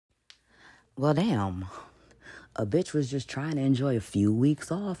Well, damn. A bitch was just trying to enjoy a few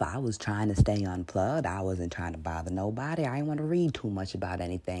weeks off. I was trying to stay unplugged. I wasn't trying to bother nobody. I didn't want to read too much about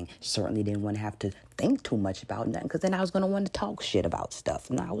anything. Certainly didn't want to have to think too much about nothing, because then I was going to want to talk shit about stuff.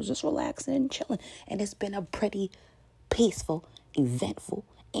 And I was just relaxing and chilling. And it's been a pretty peaceful, eventful,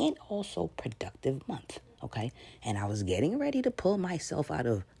 and also productive month. Okay? And I was getting ready to pull myself out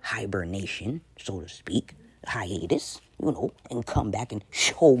of hibernation, so to speak, hiatus, and come back and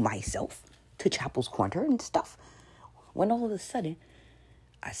show myself to Chapel's Corner and stuff, when all of a sudden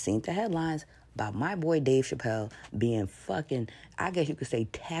I seen the headlines about my boy Dave Chappelle being fucking, I guess you could say,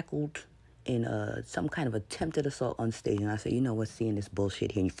 tackled in some kind of attempted assault on stage. And I said, you know what, seeing this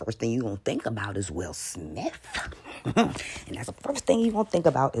bullshit here, first thing you're going to think about is Will Smith. And that's the first thing you're going to think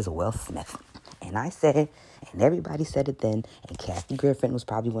about is Will Smith. And I said it, and everybody said it then, and Kathy Griffin was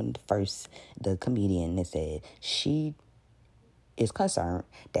probably one of the first, the comedian, that said she is concerned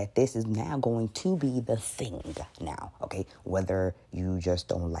that this is now going to be the thing now, okay? Whether you just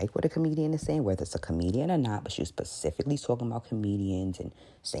don't like what a comedian is saying, whether it's a comedian or not, but she's specifically talking about comedians. And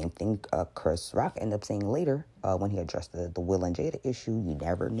same thing Chris Rock ended up saying later when he addressed the Will and Jada issue. You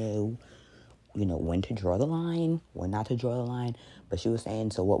never knew, when to draw the line, when not to draw the line. But she was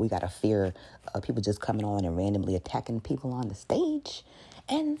saying, so what, we got to fear people just coming on and randomly attacking people on the stage?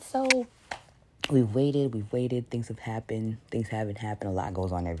 And so we've waited, things have happened, things haven't happened, a lot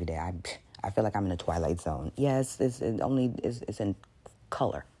goes on every day. I feel like I'm in a twilight zone. Yes, it's in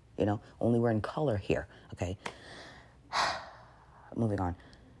color, only we're in color here, okay? Moving on.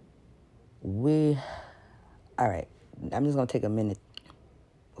 All right, I'm just going to take a minute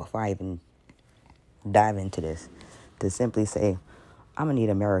before I even dive into this to simply say, I'm going to need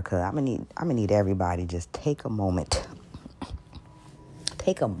America, I'm going to need everybody, just take a moment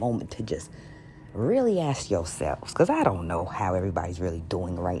to just really ask yourselves, because I don't know how everybody's really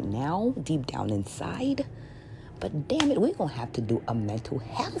doing right now, deep down inside. But damn it, we're going to have to do a mental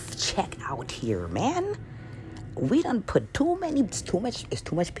health check out here, man. We done put it's too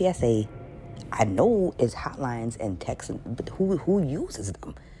much PSA. I know it's hotlines and texts, but who uses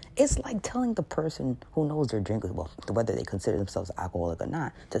them? It's like telling the person who knows their drink, well, whether they consider themselves alcoholic or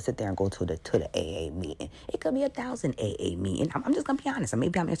not, to sit there and go to the AA meeting. It could be 1,000 AA meeting. I'm just going to be honest.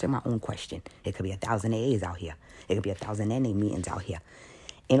 Maybe I'm answering my own question. It could be 1,000 AAs out here. It could be 1,000 NA meetings out here.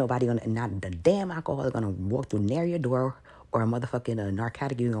 Ain't nobody not the damn alcoholic going to walk through near your door, or a motherfucking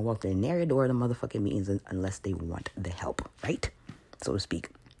narcotic going to walk through near your door of the motherfucking meetings unless they want the help, right? So to speak.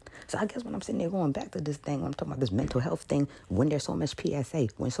 So I guess when I'm sitting there going back to this thing, when I'm talking about this mental health thing, when there's so much PSA,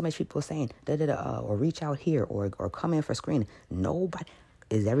 when so much people are saying, or reach out here, or come in for screening,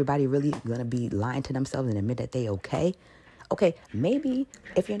 is everybody really going to be lying to themselves and admit that they okay? Okay, maybe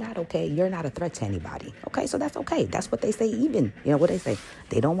if you're not okay, you're not a threat to anybody. Okay, so that's okay. That's what they say even. What they say?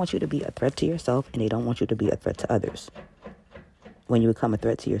 They don't want you to be a threat to yourself, and they don't want you to be a threat to others. When you become a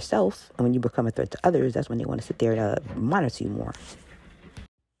threat to yourself, and when you become a threat to others, that's when they want to sit there to monitor you more.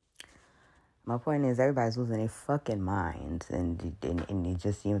 My point is, everybody's losing their fucking minds, and it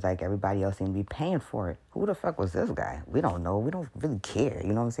just seems like everybody else seems to be paying for it. Who the fuck was this guy? We don't know. We don't really care.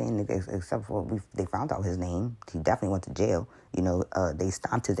 You know what I'm saying? Except for they found out his name. He definitely went to jail. They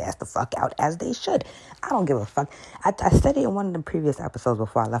stomped his ass the fuck out, as they should. I don't give a fuck. I said it in one of the previous episodes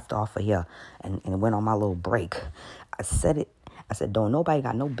before I left off of here and went on my little break. I said it. I said, don't nobody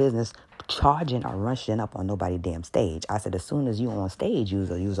got no business charging or rushing up on nobody damn stage. I said, as soon as you on stage, use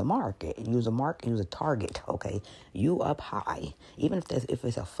a mark, use a target, okay? You up high. Even if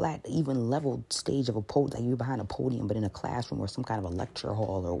it's a flat, even leveled stage of a podium, like you're behind a podium, but in a classroom or some kind of a lecture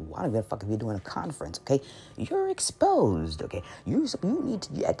hall, or I don't give a fuck if you're doing a conference, okay? You're exposed, okay? You need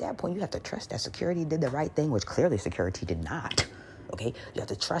to, at that point, you have to trust that security did the right thing, which clearly security did not. Okay, you have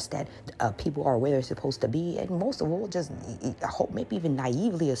to trust that people are where they're supposed to be, and most of all, just I hope maybe even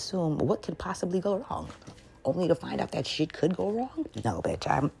naively assume what could possibly go wrong, only to find out that shit could go wrong. No, bitch,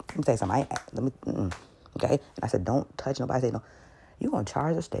 I'm gonna say something. Okay, and I said, don't touch nobody. I said, no, you're gonna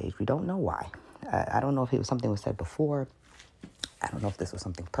charge the stage. We don't know why. I don't know if it was something was said before. I don't know if this was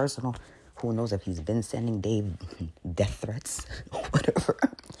something personal. Who knows if he's been sending Dave death threats or whatever,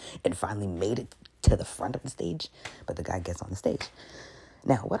 and finally made it to the front of the stage, but the guy gets on the stage.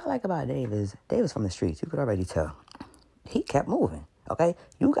 Now, what I like about Dave is from the streets. You could already tell. He kept moving, okay?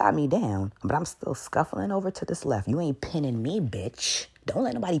 You got me down, but I'm still scuffling over to this left. You ain't pinning me, bitch. Don't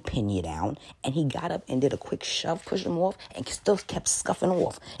let nobody pin you down. And he got up and did a quick shove, pushed him off, and still kept scuffing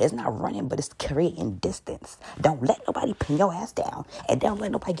off. It's not running, but it's creating distance. Don't let nobody pin your ass down, and don't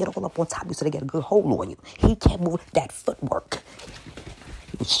let nobody get all up on top of you so they get a good hold on you. He kept moving that footwork.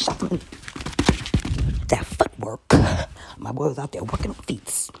 He was shuffling that footwork. My boy was out there working on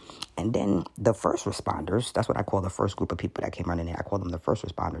feet. And then the first responders, that's what I call the first group of people that came running in. I call them the first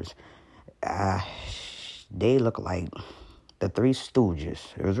responders. They look like the Three Stooges.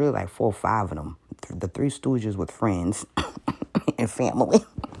 There was really like 4 or 5 of them. The Three Stooges with friends and family.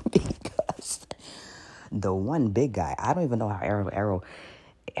 Because the one big guy, I don't even know how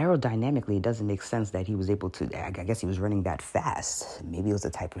aerodynamically, it doesn't make sense that he was able to, I guess he was running that fast. Maybe it was the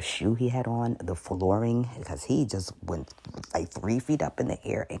type of shoe he had on, the flooring, because he just went like 3 feet up in the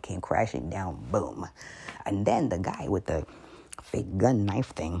air and came crashing down, boom. And then the guy with the fake gun knife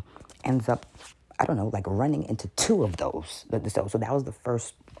thing ends up, I don't know, like running into 2 of those. So that was the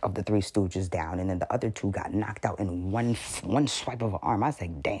first of the Three Stooges down, and then the other 2 got knocked out in one swipe of an arm. I was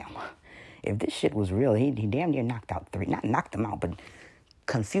like, damn, if this shit was real, he damn near knocked out 3, not knocked them out, but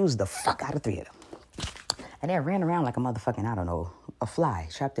confused the fuck out of 3 of them. And they ran around like a motherfucking, I don't know, a fly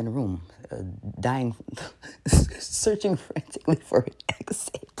trapped in a room, dying, searching frantically for an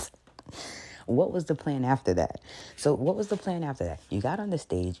exit. What was the plan after that? So what was the plan after that? You got on the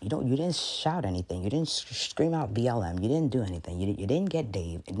stage. You didn't shout anything. You didn't scream out BLM. You didn't do anything. You didn't get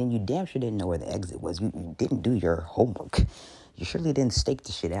Dave. And then you damn sure didn't know where the exit was. You didn't do your homework. You surely didn't stake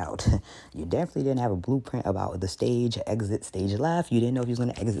the shit out. You definitely didn't have a blueprint about the stage, exit, stage left. You didn't know if you was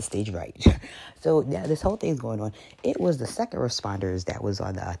going to exit stage right. So yeah, this whole thing's going on. It was the second responders that was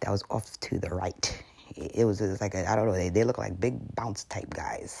off to the right. It was like I don't know. They look like big bounce type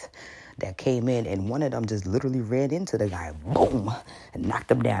guys that came in, and one of them just literally ran into the guy, boom, and knocked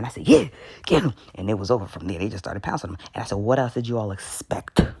him down. I said, yeah, get him. And it was over from there. They just started pouncing him. And I said, what else did you all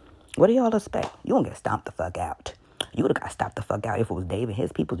expect? What do y'all expect? You won't get stomped the fuck out. You would have got stopped the fuck out if it was Dave and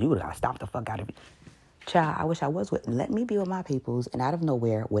his people. You would have got stomped the fuck out of it. Child, I wish I was with. Let me be with my peoples, and out of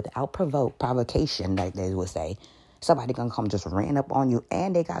nowhere, without provocation, like they would say, somebody gonna come just ran up on you,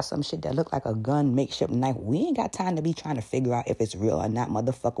 and they got some shit that look like a gun, makeshift knife. We ain't got time to be trying to figure out if it's real or not,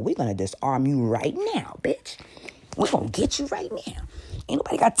 motherfucker. We gonna disarm you right now, bitch. We gonna get you right now. Ain't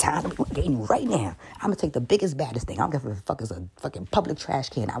nobody got time to be getting you right now. I'm gonna take the biggest, baddest thing. I don't give a fuck. It's a fucking public trash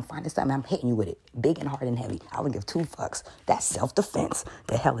can. I'm finding something. I'm hitting you with it, big and hard and heavy. I don't give 2 fucks. That's self-defense.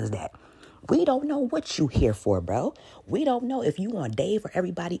 The hell is that? We don't know what you here for, bro. We don't know if you want Dave or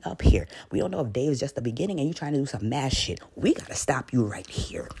everybody up here. We don't know if Dave is just the beginning and you trying to do some mass shit. We got to stop you right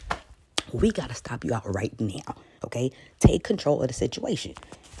here. We got to stop you out right now, okay? Take control of the situation.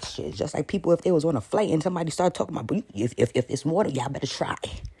 Shit, just like people, if they was on a flight and somebody started talking about, if it's water, y'all better try.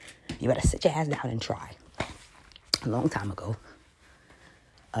 You better sit your ass down and try. A long time ago,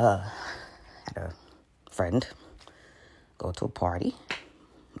 I had a friend go to a party.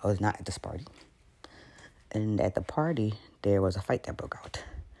 I was not at this party. And at the party, there was a fight that broke out.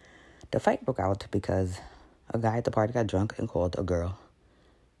 The fight broke out because a guy at the party got drunk and called a girl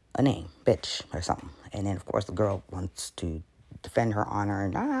a name, bitch, or something. And then, of course, the girl wants to defend her honor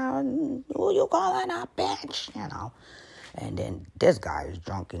and, who you calling a bitch, you know. And then this guy is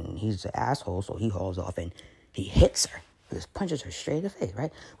drunk and he's an asshole, so he hauls off and he hits her. He just punches her straight in the face,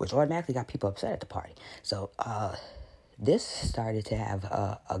 right? Which automatically got people upset at the party. So, this started to have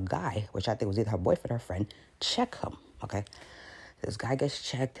a guy, which I think was either her boyfriend or her friend, check him, okay? This guy gets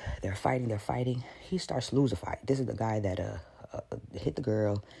checked. They're fighting. He starts to lose a fight. This is the guy that hit the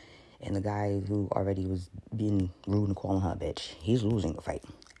girl, and the guy who already was being rude and calling her a bitch. He's losing the fight.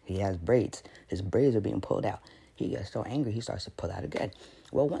 He has braids. His braids are being pulled out. He gets so angry, he starts to pull out a gun.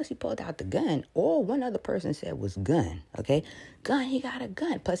 Well, once he pulled out the gun, all one other person said was gun, okay? Gun, he got a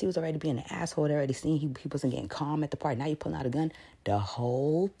gun. Plus, he was already being an asshole. They already seen he wasn't getting calm at the party. Now you pulling out a gun. The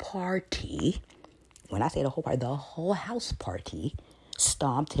whole party, when I say the whole party, the whole house party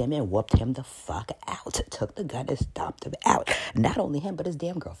stomped him and whooped him the fuck out. Took the gun and stomped him out. Not only him, but his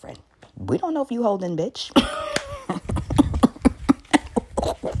damn girlfriend. We don't know if you holding, bitch.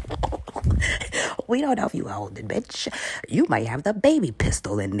 We don't know if you holding, bitch. You might have the baby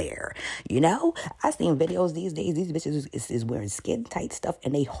pistol in there. You know? I seen videos these days. These bitches is wearing skin tight stuff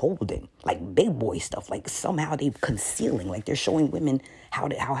and they holding. Like big boy stuff. Like somehow they concealing. Like they're showing women how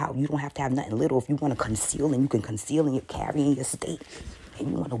you don't have to have nothing little. If you want to conceal, and you can conceal and you're carrying your state.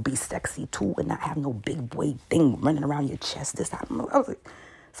 And you want to be sexy too and not have no big boy thing running around your chest. This time.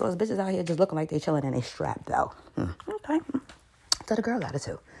 So there's bitches out here just looking like they chilling and they strapped though. Okay. So the girl got it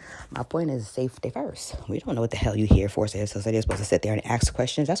too. My point is safety first. We don't know what the hell you here for. So they're supposed to sit there and ask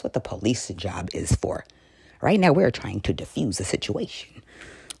questions. That's what the police job is for. Right now, we're trying to defuse the situation.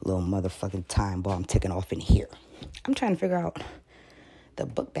 Little motherfucking time bomb ticking off in here. I'm trying to figure out, the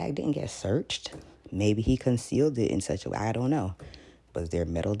book bag didn't get searched. Maybe he concealed it in such a way. I don't know. Was there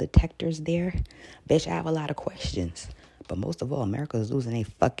metal detectors there? Bitch, I have a lot of questions. But most of all, America is losing a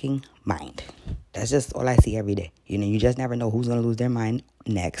fucking mind. That's just all I see every day. You know, you just never know who's going to lose their mind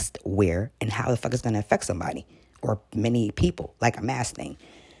next, where, and how the fuck it's going to affect somebody or many people, like a mass thing.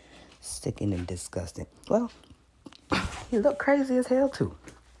 Sickening and disgusting. Well, he looked crazy as hell too.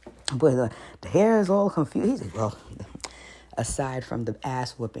 But the hair is all confused. Well, aside from the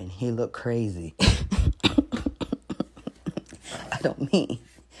ass whooping, he looked crazy. I don't mean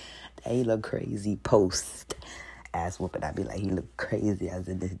that he looked crazy post ass whooping. I'd be like, he looked crazy as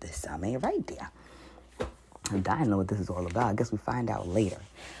in this. I mean, right there. I'm dying to know what this is all about. I guess we find out later.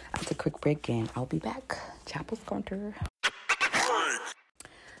 I'll take a quick break and I'll be back. Chapel's Counter.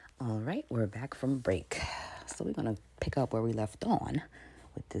 All right, we're back from break. So we're going to pick up where we left on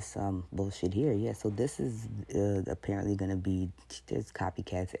with this bullshit here. Yeah, so this is apparently going to be, there's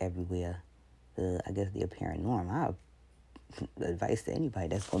copycats everywhere. I guess the apparent norm. Advice to anybody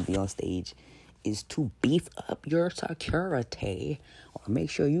that's going to be on stage is to beef up your security or make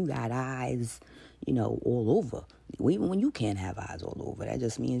sure you got eyes, all over. Even when you can't have eyes all over, that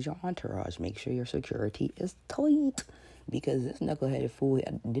just means your entourage. Make sure your security is tight, because this knuckleheaded fool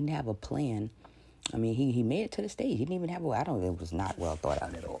didn't have a plan. I mean, he made it to the stage. He didn't even have it was not well thought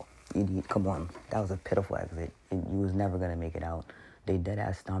out at all. Come on, that was a pitiful exit. You was never going to make it out. They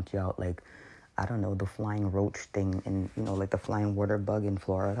dead-ass stomped you out like, I don't know, the flying roach thing, and like the flying water bug in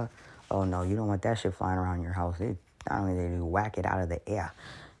Florida. Oh no, you don't want that shit flying around your house. Not only did they whack it out of the air,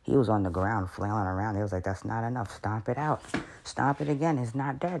 he was on the ground flailing around. They was like, that's not enough. Stomp it out. Stomp it again. It's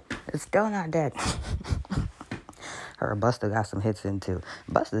not dead. It's still not dead. Her Buster got some hits in too.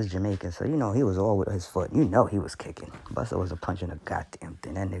 Buster's Jamaican, so he was all with his foot. He was kicking. Buster was a punch in the goddamn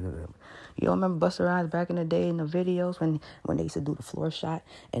thing. That nigga. You don't remember Buster Rhymes back in the day in the videos when they used to do the floor shot,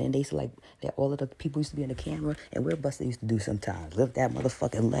 and then they used to that all of the people used to be in the camera, and where Buster used to do sometimes, lift that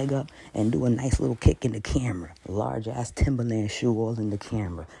motherfucking leg up and do a nice little kick in the camera. Large ass Timberland shoe all in the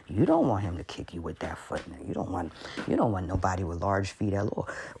camera. You don't want him to kick you with that foot. Nigga. You don't want nobody with large feet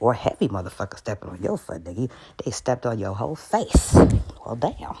or heavy motherfucker stepping on your foot, nigga. They stepped on your whole face. Well,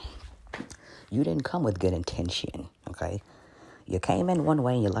 damn. You didn't come with good intention, okay? You came in one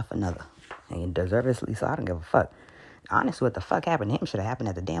way and you left another. And you deservedly, so I don't give a fuck. Honestly, what the fuck happened to him should have happened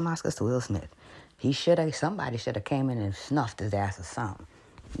at the damn Oscars to Will Smith. Somebody should have came in and snuffed his ass or something.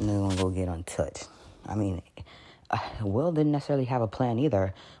 And they're gonna go get untouched. I mean, Will didn't necessarily have a plan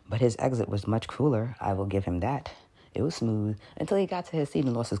either, but his exit was much cooler. I will give him that. It was smooth until he got to his seat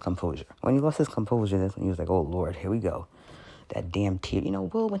and lost his composure. When he lost his composure, that's when he was like, oh, Lord, here we go. That damn tear.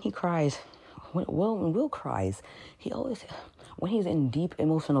 Will, when he cries, when Will cries, he always, when he's in deep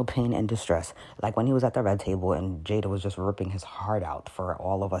emotional pain and distress, like when he was at the red table and Jada was just ripping his heart out for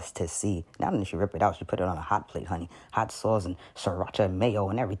all of us to see. Not only did she rip it out, she put it on a hot plate, honey. Hot sauce and sriracha and mayo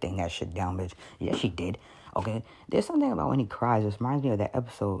and everything, that shit down, bitch. Yeah, she did. Okay, there's something about when he cries. It reminds me of that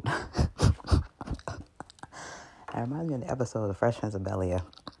episode. It reminds me of the episode of The Fresh Prince of Bel-Air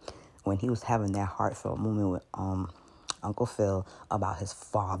when he was having that heartfelt moment with Uncle Phil about his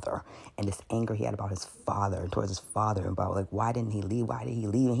father and this anger he had about his father and towards his father and about why didn't he leave? Why did he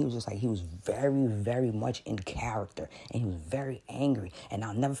leave? And he was just he was very, very much in character and he was very angry. And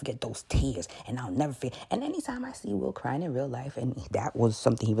I'll never forget those tears. And I'll never forget. And anytime I see Will crying in real life, and that was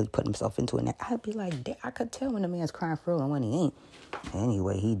something he really put himself into, and I'd be like, I could tell when the man's crying for real and when he ain't.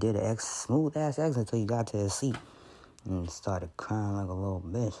 Anyway, he did a smooth ass exit until he got to his seat and started crying like a little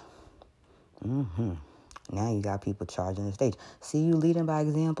bitch. Now you got people charging the stage. See you leading by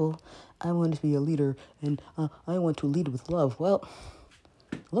example? I want to be a leader, and I want to lead with love. Well,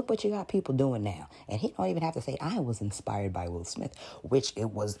 look what you got people doing now. And he don't even have to say, I was inspired by Will Smith, which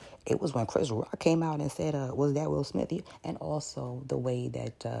it was when Chris Rock came out and said, was that Will Smith? And also the way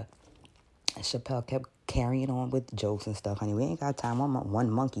that Chappelle kept carrying on with jokes and stuff. Honey, we ain't got time. One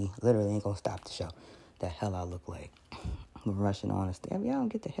monkey literally ain't gonna stop the show. The hell I look like. I'm rushing on the stage. Y'all don't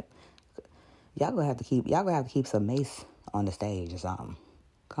get the hell. Y'all gonna have to keep some mace on the stage or something.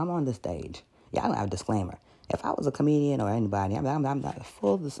 Come on the stage. Y'all gonna have a disclaimer. If I was a comedian or anybody, I'm not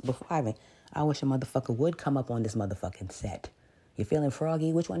full before I wish a motherfucker would come up on this motherfucking set. You feeling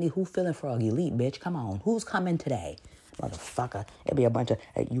froggy? Who feeling froggy? Elite, bitch. Come on. Who's coming today? Motherfucker. It'd be a bunch of,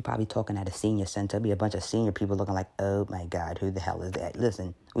 you probably talking at a senior center. It'd be a bunch of senior people looking like, oh my God, who the hell is that?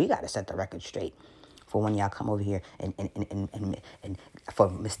 Listen, we gotta set the record straight. For when y'all come over here and for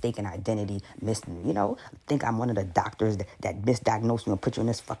mistaken identity, think I'm one of the doctors that misdiagnosed you and put you in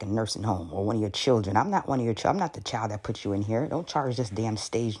this fucking nursing home, or one of your children. I'm not one of your children. I'm not the child that put you in here. Don't charge this damn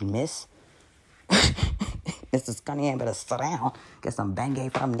stage, miss. Mr. Cunningham better sit down. Get some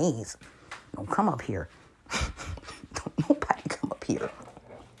Bengay for them knees. Don't come up here. Don't nobody come up here.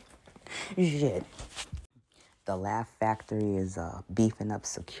 Shit. The Laugh Factory is beefing up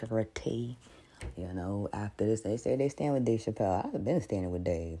security. After this, they say they stand with Dave Chappelle. I've been standing with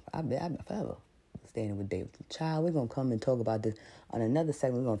Dave. I've been forever standing with Dave. Child, we're going to come and talk about this. On another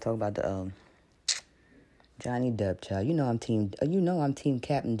segment, we're going to talk about the Johnny Depp, child. I'm team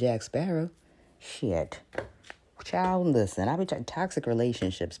Captain Jack Sparrow. Shit. Child, listen, I be trying toxic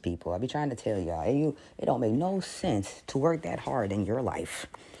relationships, people. I be trying to tell y'all, it don't make no sense to work that hard in your life.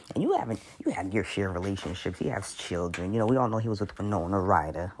 And you have your share of relationships. You have children. We all know he was with Winona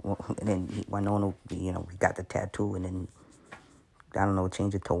Ryder. And then Winona, he got the tattoo and then, I don't know,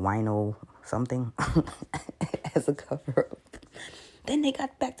 changed it to Wino something as a cover-up. Then they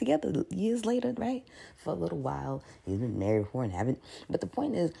got back together years later, right? For a little while. He's been married before and haven't. But the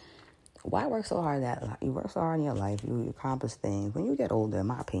point is, why work so hard you work so hard in your life, you accomplish things. When you get older, in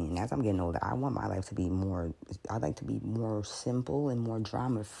my opinion, as I'm getting older, I want my life to be I'd like to be more simple and more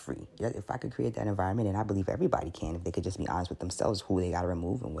drama-free. If I could create that environment, and I believe everybody can, if they could just be honest with themselves, who they got to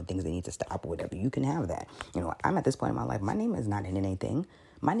remove and what things they need to stop or whatever, you can have that. I'm at this point in my life, my name is not in anything.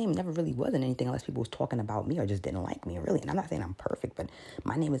 My name never really was in anything unless people was talking about me or just didn't like me, really. And I'm not saying I'm perfect, but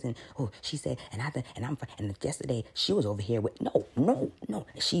my name is in, she said, and yesterday she was over here with, no.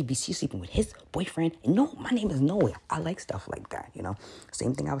 She's sleeping with his boyfriend. No, my name is nowhere. I like stuff like that,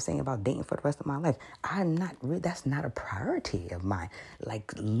 Same thing I was saying about dating for the rest of my life. That's not a priority of mine.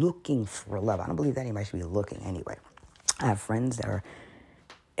 Like looking for love. I don't believe that anybody should be looking anyway. I have friends that are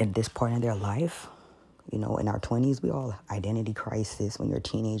in this part of their life. In our 20s, we all identity crisis. When you're a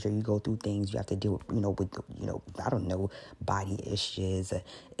teenager, you go through things you have to deal with, body issues,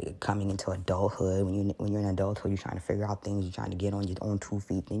 coming into adulthood. When you're in adulthood, you're trying to figure out things. You're trying to get on your own 2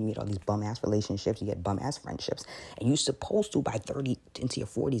 feet. Then you get all these bum-ass relationships. You get bum-ass friendships. And you're supposed to, by 30 into your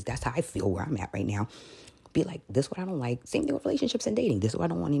 40s, that's how I feel where I'm at right now, be like, this is what I don't like. Same thing with relationships and dating. This is what I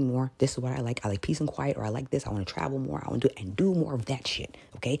don't want anymore. This is what I like. I like peace and quiet, or I like this. I want to travel more. I want to do more of that shit.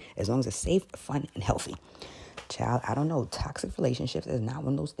 Okay? As long as it's safe, fun, and healthy. Child, I don't know. Toxic relationships is not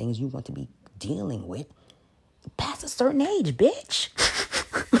one of those things you want to be dealing with past a certain age, bitch.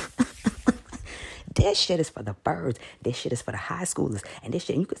 This shit is for the birds. This shit is for the high schoolers. And this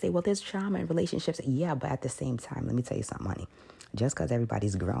shit, and you could say, well, there's trauma in relationships. Yeah, but at the same time, let me tell you something, honey. Just because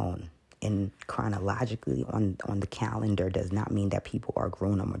everybody's grown and chronologically on the calendar does not mean that people are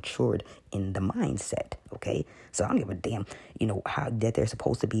grown or matured in the mindset, okay? So I don't give a damn, how that there's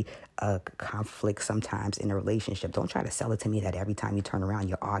supposed to be a conflict sometimes in a relationship. Don't try to sell it to me that every time you turn around,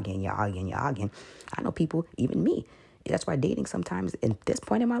 you're arguing. I know people, even me. That's why dating sometimes, at this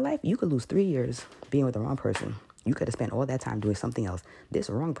point in my life, you could lose 3 years being with the wrong person. You could have spent all that time doing something else. This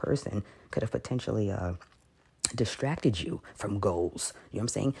wrong person could have potentially distracted you from goals. You know what I'm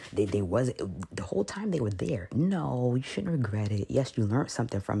saying? They was the whole time they were there. No, you shouldn't regret it. Yes, you learned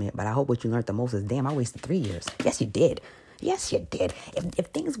something from it, but I hope what you learned the most is, damn, I wasted 3 years. Yes, you did.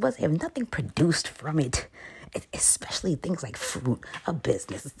 If nothing produced from it, especially things like fruit, a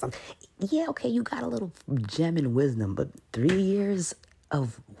business, yeah, okay, you got a little gem and wisdom, but 3 years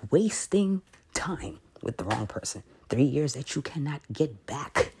of wasting time with the wrong person, 3 years that you cannot get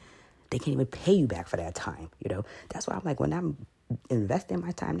back. They can't even pay you back for that time, That's why I'm like, when I'm investing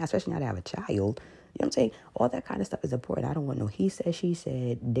my time now, especially now that I have a child, you know what I'm saying? All that kind of stuff is important. I don't want no he said, she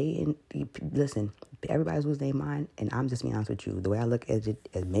said. Listen, everybody's losing their mind, and I'm just being honest with you. The way I look at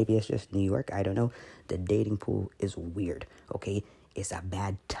it, maybe it's just New York, I don't know. The dating pool is weird, okay? It's a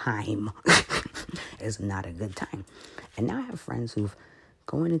bad time. It's not a good time. And now I have friends who've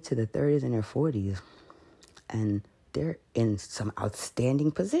going into the 30s and their 40s, and they're in some outstanding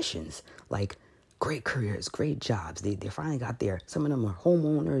positions, like great careers, great jobs. They finally got there. Some of them are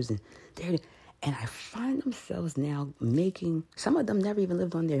homeowners, and I find themselves now some of them never even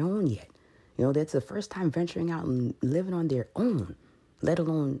lived on their own yet. That's the first time venturing out and living on their own, let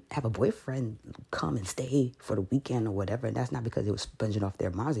alone have a boyfriend come and stay for the weekend or whatever. And that's not because they were sponging off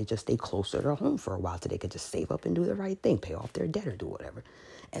their moms. They just stay closer to home for a while so they could just save up and do the right thing, pay off their debt or do whatever.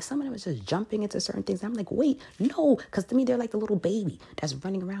 And some of them is just jumping into certain things. I'm like, wait, no, because to me, they're like the little baby that's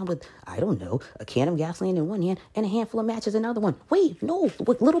running around with, I don't know, a can of gasoline in one hand and a handful of matches in another one. Wait, no,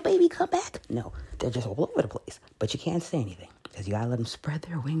 would little baby come back? No, they're just all over the place. But you can't say anything because you got to let them spread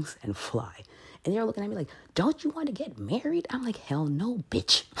their wings and fly. And they're looking at me like, don't you want to get married? I'm like, hell no,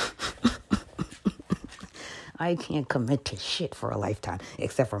 bitch. I can't commit to shit for a lifetime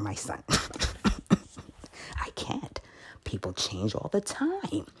except for my son. I can't. People change all the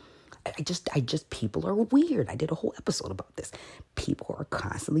time. People are weird. I did a whole episode about this. People are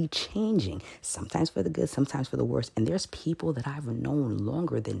constantly changing, sometimes for the good, sometimes for the worse. And there's people that I've known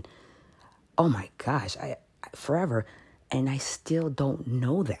longer than, oh my gosh, forever, and I still don't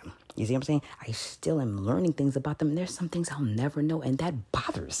know them. You see what I'm saying? I still am learning things about them, and there's some things I'll never know, and that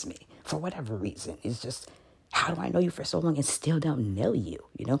bothers me. for whatever reason. It's just, how do I know you for so long and still don't know you,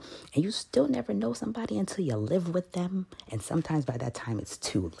 you know? And you still never know somebody until you live with them. And sometimes by that time, it's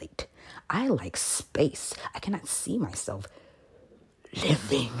too late. I like space. I cannot see myself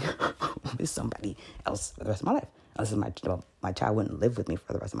living with somebody else for the rest of my life. Unless my child wouldn't live with me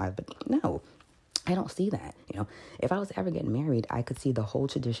for the rest of my life. But no, I don't see that, you know. If I was ever getting married, I could see the whole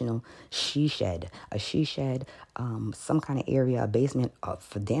traditional she shed, some kind of area, a basement,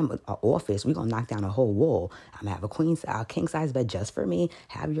 for damn, an office. We're going to knock down a whole wall. I'm going to have a king size bed just for me.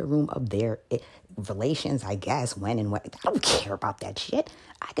 Have your room up there. Relations, I guess, when and what. I don't care about that shit.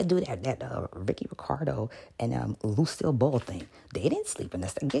 I could do that Ricky Ricardo and Lucille Ball thing. They didn't sleep in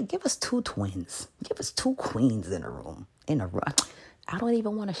this thing. Give us 2 twins. Give us 2 queens in a room. I don't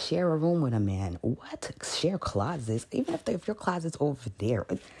even want to share a room with a man. What? Share closets? Even if your closet's over there.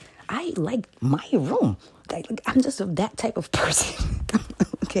 I like my room. I'm just that type of person.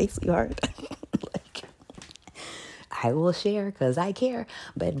 Okay, sweetheart? I will share because I care.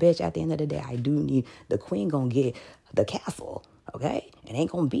 But, bitch, at the end of the day, I do need the queen gonna get the castle, okay? It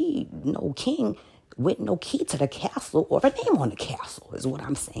ain't gonna be no king with no key to the castle or a name on the castle is what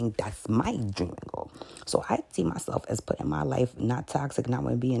I'm saying. That's my dream and goal. So I see myself as putting my life not toxic, not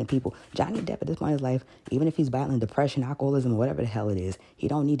want to be in the people. Johnny Depp at this point in his life, even if he's battling depression, alcoholism, whatever the hell it is, he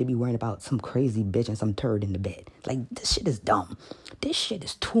don't need to be worrying about some crazy bitch and some turd in the bed. Like, this shit is dumb. This shit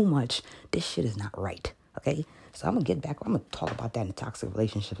is too much. This shit is not right. Okay? So I'm going to get back. I'm going to talk about that in toxic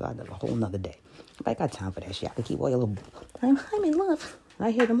relationships a whole nother day. But I got time for that shit. I can keep all your little... I'm in love.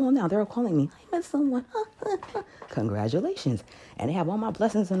 I hear them all now. They're all calling me. I met someone. Congratulations. And they have all my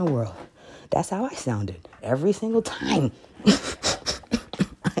blessings in the world. That's how I sounded every single time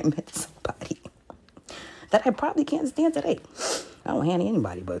I met somebody that I probably can't stand today. I don't hand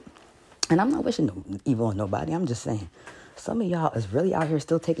anybody, but... And I'm not wishing no evil on nobody. I'm just saying. Some of y'all is really out here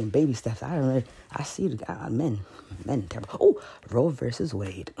still taking baby steps. I see the guy, men terrible. Oh, Roe versus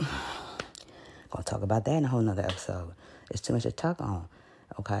Wade. Gonna talk about that in a whole nother episode. It's too much to talk on.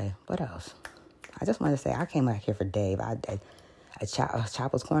 Okay, what else? I just want to say I came back here for Dave.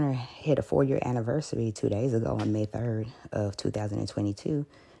 Chapel's Corner hit a 4-year anniversary 2 days ago on May 3rd of 2022.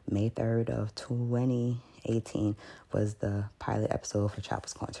 May 3rd of 2018 was the pilot episode for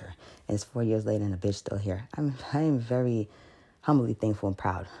Chapel's Corner. And it's 4 years later and the bitch still here. I'm very humbly thankful and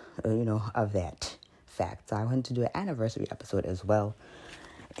proud, of that fact. So I wanted to do an anniversary episode as well.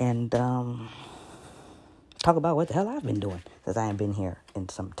 And talk about what the hell I've been doing since I ain't been here in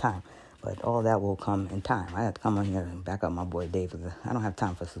some time. But all that will come in time. I have to come on here and back up my boy Dave. I don't have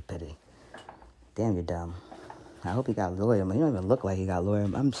time for stupidity. Damn, you're dumb. I hope he got a lawyer. He don't even look like he got a lawyer.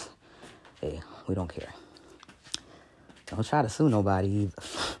 Hey, we don't care. Don't try to sue nobody either.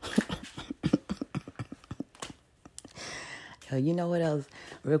 Yo, you know what else?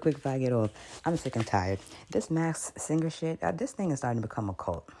 Real quick before I get off. I'm sick and tired. This Masked Singer shit, this thing is starting to become a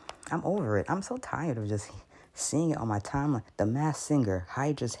cult. I'm over it. I'm so tired of just seeing it on my timeline. The Masked Singer,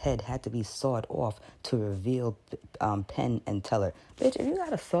 Hydra's head had to be sawed off to reveal Penn and Teller. Bitch, if you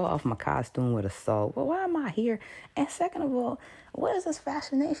gotta saw off my costume with a saw, well, why am I here? And second of all, what is this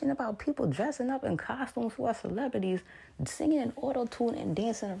fascination about people dressing up in costumes for celebrities, singing in auto-tune and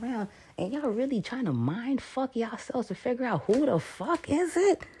dancing around, and y'all really trying to mind fuck yourselves to figure out who the fuck is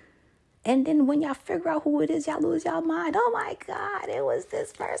it? And then when y'all figure out who it is, y'all lose y'all mind. Oh my God, it was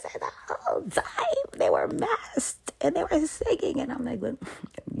this person the whole time. They were masked and they were singing. And I'm like, look,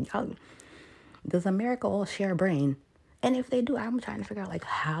 y'all, does America all share a brain? And if they do, I'm trying to figure out, like,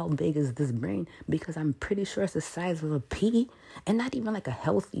 how big is this brain? Because I'm pretty sure it's the size of a pea. And not even like a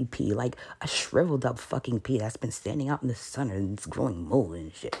healthy pea, like a shriveled up fucking pea that's been standing out in the sun and it's growing mold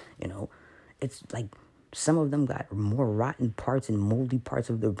and shit, It's like... Some of them got more rotten parts and moldy parts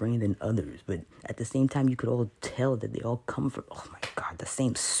of their brain than others. But at the same time, you could all tell that they all come from, oh my God, the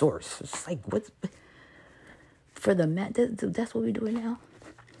same source. It's like, what's... For the man, that's what we're doing now?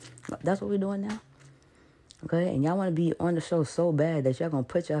 That's what we're doing now? Okay? And y'all want to be on the show so bad that y'all going to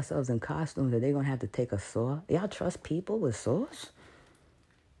put yourselves in costumes that they're going to have to take a saw? Y'all trust people with saws?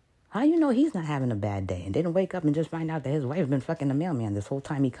 How you know he's not having a bad day and didn't wake up and just find out that his wife's been fucking the mailman this whole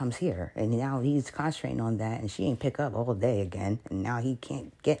time he comes here? And now he's concentrating on that and she ain't pick up all day again. And now he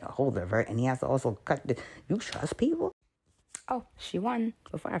can't get a hold of her and he has to also cut the... You trust people? Oh, she won.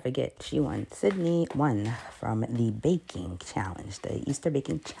 Before I forget, she won. Sydney won from the baking challenge, the Easter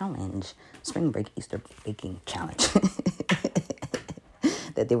baking challenge, spring break Easter baking challenge.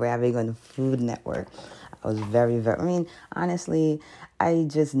 that they were having on the Food Network. I was very, very, I mean, honestly, I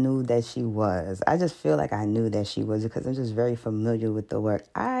just knew that she was. I just feel like I knew that she was because I'm just very familiar with the work.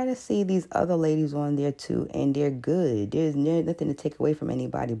 I see these other ladies on there too, and they're good. There's nothing to take away from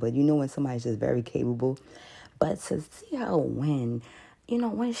anybody, but you know when somebody's just very capable. But to see her win,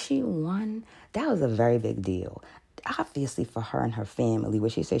 when she won, that was a very big deal. Obviously for her and her family,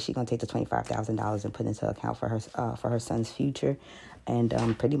 where she said she's gonna take the $25,000 and put into account for her son's future,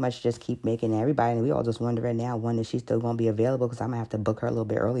 and pretty much just keep making everybody. And we all just wondering now, one, is she still gonna be available? Because I'm gonna have to book her a little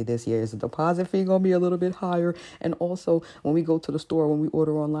bit early this year. Is the deposit fee gonna be a little bit higher? And also, when we go to the store, when we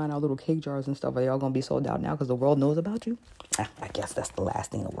order online, our little cake jars and stuff, are they all gonna be sold out now because the world knows about you? I guess that's the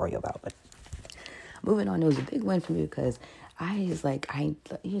last thing to worry about. But moving on, it was a big win for me because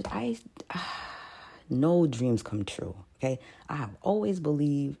no dreams come true, okay? I have always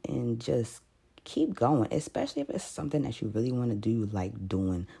believed in just keep going, especially if it's something that you really want to do, like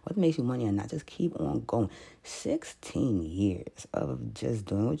doing what makes you money or not. Just keep on going. 16 years of just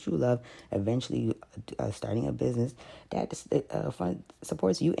doing what you love, eventually starting a business that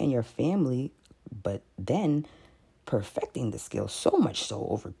supports you and your family, but then perfecting the skill so much so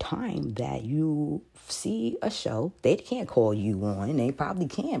over time that you see a show. They can't call you on. They probably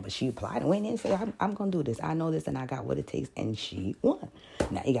can, but she applied and went in and said, I'm going to do this. I know this and I got what it takes. And she won.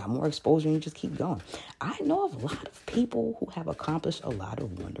 Now you got more exposure and you just keep going. I know of a lot of people who have accomplished a lot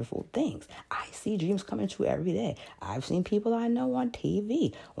of wonderful things. I see dreams coming true every day. I've seen people I know on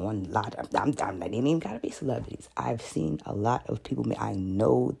TV, on a lot of, I'm not even got to be celebrities. I've seen a lot of people. I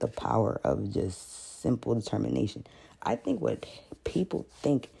know the power of just simple determination. I think what people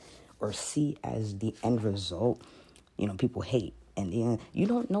think or see as the end result, people hate. And you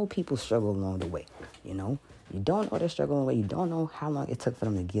don't know people's struggle along the way, You don't know their struggle along the way. You don't know how long it took for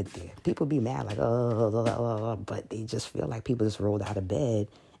them to get there. People be mad like, but they just feel like people just rolled out of bed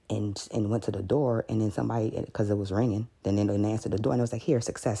and went to the door, and then somebody, because it was ringing, then they answered the door, and it was like, here,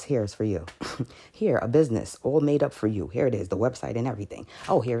 success, here's for you. Here, a business, all made up for you. Here it is, the website and everything.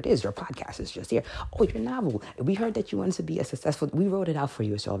 Oh, here it is, your podcast is just here. Oh, your novel, we heard that you wanted to be a successful, we wrote it out for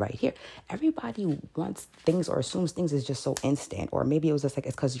you, it's all right here. Everybody wants things or assumes things is just so instant, or maybe it was just like,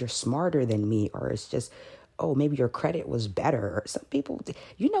 it's because you're smarter than me, or it's just, oh, maybe your credit was better. Some people,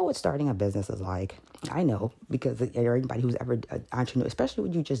 what starting a business is like. I know, because everybody who's ever an entrepreneur, especially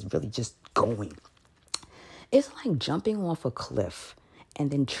when you just really just going, it's like jumping off a cliff and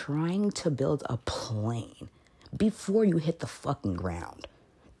then trying to build a plane before you hit the fucking ground.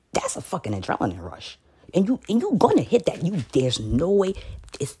 That's a fucking adrenaline rush. And you're gonna hit that. There's no way.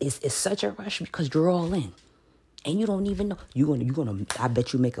 It's such a rush because you're all in. And you don't even know. I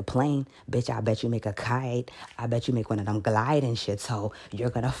bet you make a plane. Bitch, I bet you make a kite. I bet you make one of them gliding shit. So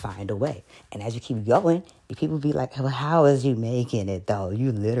you're going to find a way. And as you keep going, people be like, well, how is you making it, though?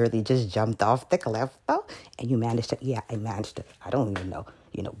 You literally just jumped off the cliff, though. And you managed to, I managed to, I don't even know.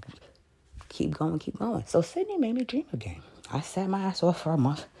 Keep going, keep going. So Sydney made me dream again. I sat my ass off for a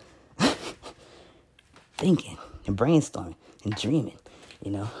month thinking and brainstorming and dreaming.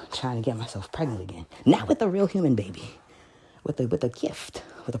 Trying to get myself pregnant again. Not with a real human baby. With a gift.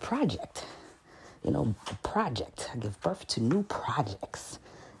 With a project. A project. I give birth to new projects.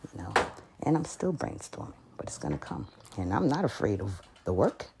 And I'm still brainstorming. But it's going to come. And I'm not afraid of the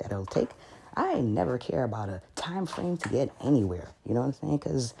work that it'll take. I never care about a time frame to get anywhere. You know what I'm saying?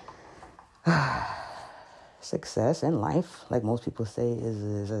 Because success in life, like most people say,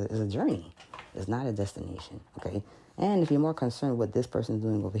 is a journey. It's not a destination. Okay? And if you're more concerned with this person's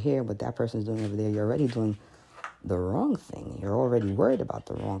doing over here, what that person's doing over there, you're already doing the wrong thing. You're already worried about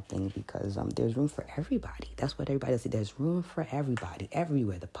the wrong thing because there's room for everybody. That's what everybody says. There's room for everybody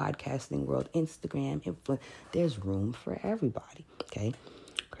everywhere. The podcasting world, Instagram, influence. There's room for everybody. Okay,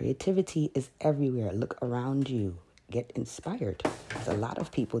 creativity is everywhere. Look around you. Get inspired. There's a lot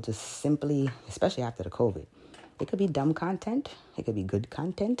of people just simply, especially after the COVID, it could be dumb content. It could be good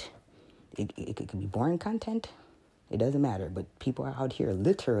content. It could be boring content. It doesn't matter, but people are out here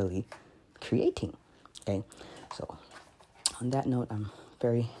literally creating, okay? So on that note, I'm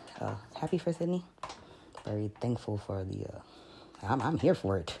very happy for Sydney, very thankful for I'm here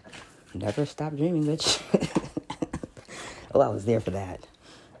for it. Never stop dreaming, bitch. Oh, I was there for that.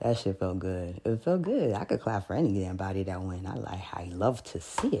 That shit felt good. It felt good. I could clap for any damn body that win. I love to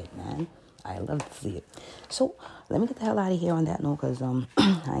see it, man. I love to see it. So let me get the hell out of here on that note because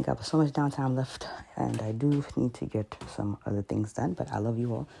I ain't got so much downtime left. And I do need to get some other things done. But I love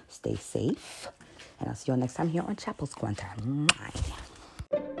you all. Stay safe. And I'll see you all next time here on Chapel Squad Time.